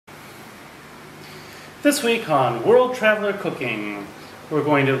This week on World Traveler Cooking, we're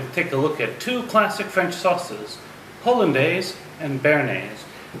going to take a look at two classic French sauces, Hollandaise and Bearnaise.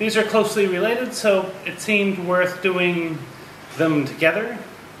 These are closely related, so it seemed worth doing them together.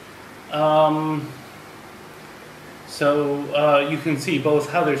 You can see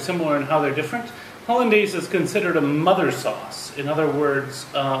both how they're similar and how they're different. Hollandaise is considered a mother sauce. In other words,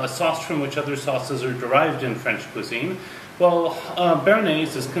 a sauce from which other sauces are derived in French cuisine. Well,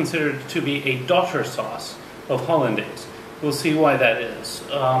 Bearnaise is considered to be a daughter sauce of Hollandaise. We'll see why that is.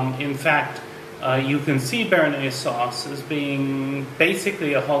 In fact, you can see Bearnaise sauce as being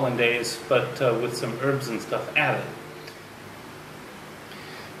basically a Hollandaise, but with some herbs and stuff added.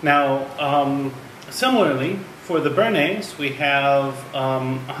 Now, similarly, for the Bearnaise, we have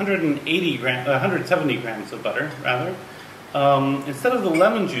 170 grams of butter, rather. Instead of the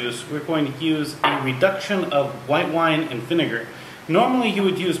lemon juice, we're going to use a reduction of white wine and vinegar. Normally you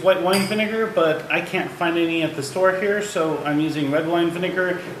would use white wine vinegar, but I can't find any at the store here, so I'm using red wine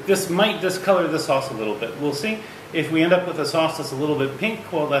vinegar. This might discolor the sauce a little bit. We'll see. If we end up with a sauce that's a little bit pink,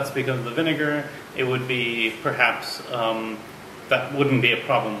 well, that's because of the vinegar. It would be perhaps, that wouldn't be a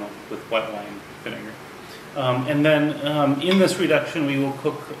problem with white wine vinegar. And then in this reduction we will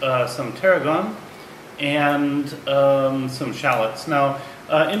cook some tarragon and some shallots. Now,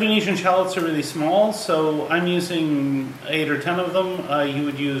 Indonesian shallots are really small, so I'm using 8 or 10 of them. You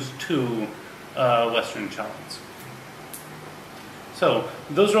would use 2 Western shallots. So,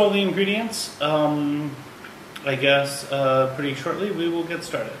 those are all the ingredients. I guess pretty shortly we will get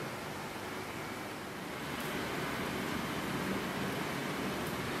started.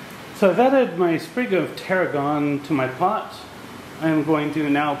 So I've added my sprig of tarragon to my pot. I'm going to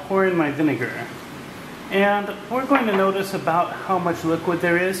now pour in my vinegar. And we're going to notice about how much liquid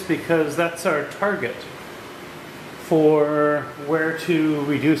there is because that's our target for where to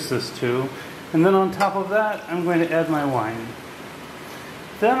reduce this to. And then on top of that, I'm going to add my wine.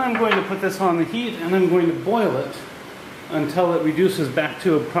 Then I'm going to put this on the heat and I'm going to boil it until it reduces back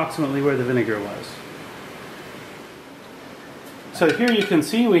to approximately where the vinegar was. So here you can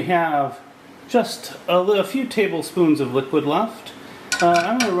see we have just a few tablespoons of liquid left.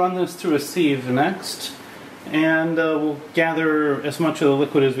 I'm going to run this through a sieve next, and we'll gather as much of the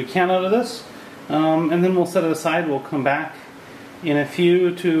liquid as we can out of this, and then we'll set it aside. We'll come back in a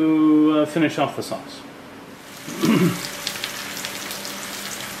few to finish off the sauce.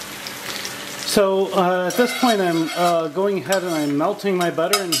 So at this point I'm going ahead and I'm melting my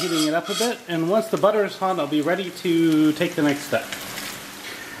butter and heating it up a bit, and once the butter is hot I'll be ready to take the next step.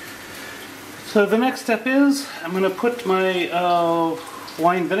 So the next step is I'm going to put my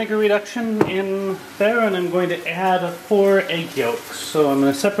wine vinegar reduction in there, and I'm going to add 4 egg yolks. So I'm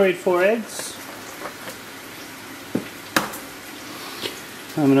going to separate 4 eggs.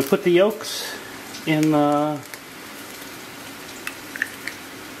 I'm going to put the yolks in the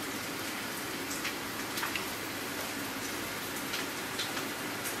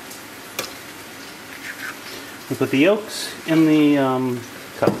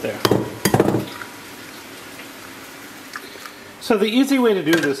cup there. So the easy way to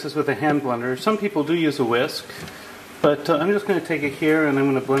do this is with a hand blender. Some people do use a whisk, but I'm just going to take it here and I'm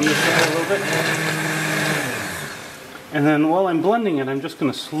going to blend this out a little bit. And then while I'm blending it, I'm just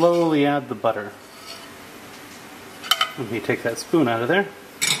going to slowly add the butter. Let me take that spoon out of there.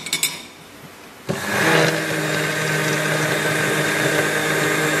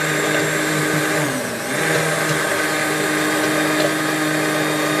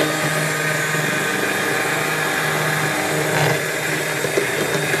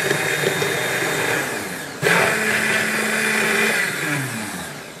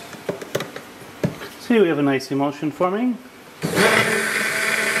 See, we have a nice emulsion forming.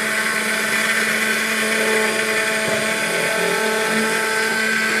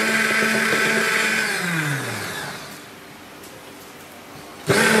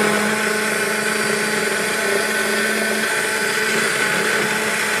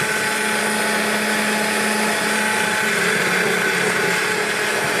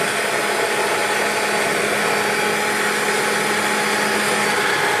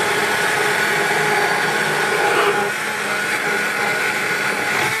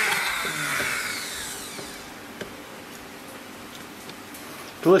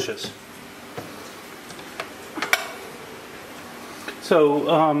 Delicious.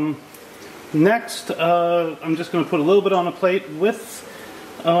 So next I'm just going to put a little bit on a plate with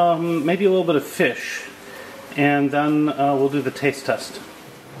maybe a little bit of fish, and then we'll do the taste test.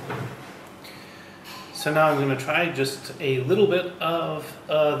 So now I'm going to try just a little bit of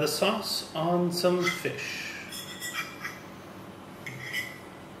the sauce on some fish.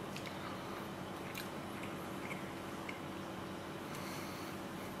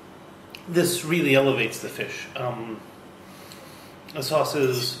 this really elevates the fish. The sauce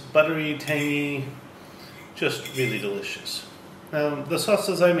is buttery, tangy, just really delicious. The sauce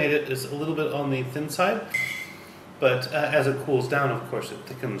as I made it is a little bit on the thin side, but as it cools down, of course, it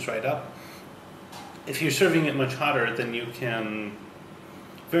thickens right up. If you're serving it much hotter, then you can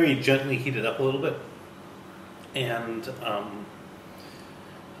very gently heat it up a little bit and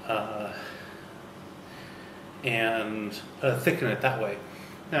thicken it that way.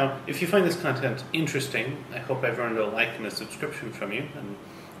 Now, if you find this content interesting, I hope I've earned a like and a subscription from you. And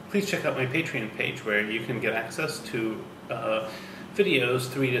please check out my Patreon page where you can get access to videos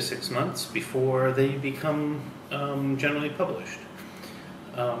 3 to 6 months before they become generally published.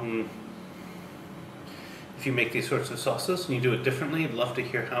 If you make these sorts of sauces and you do it differently, I'd love to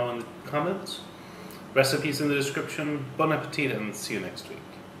hear how in the comments. Recipes in the description. Bon appetit and see you next week.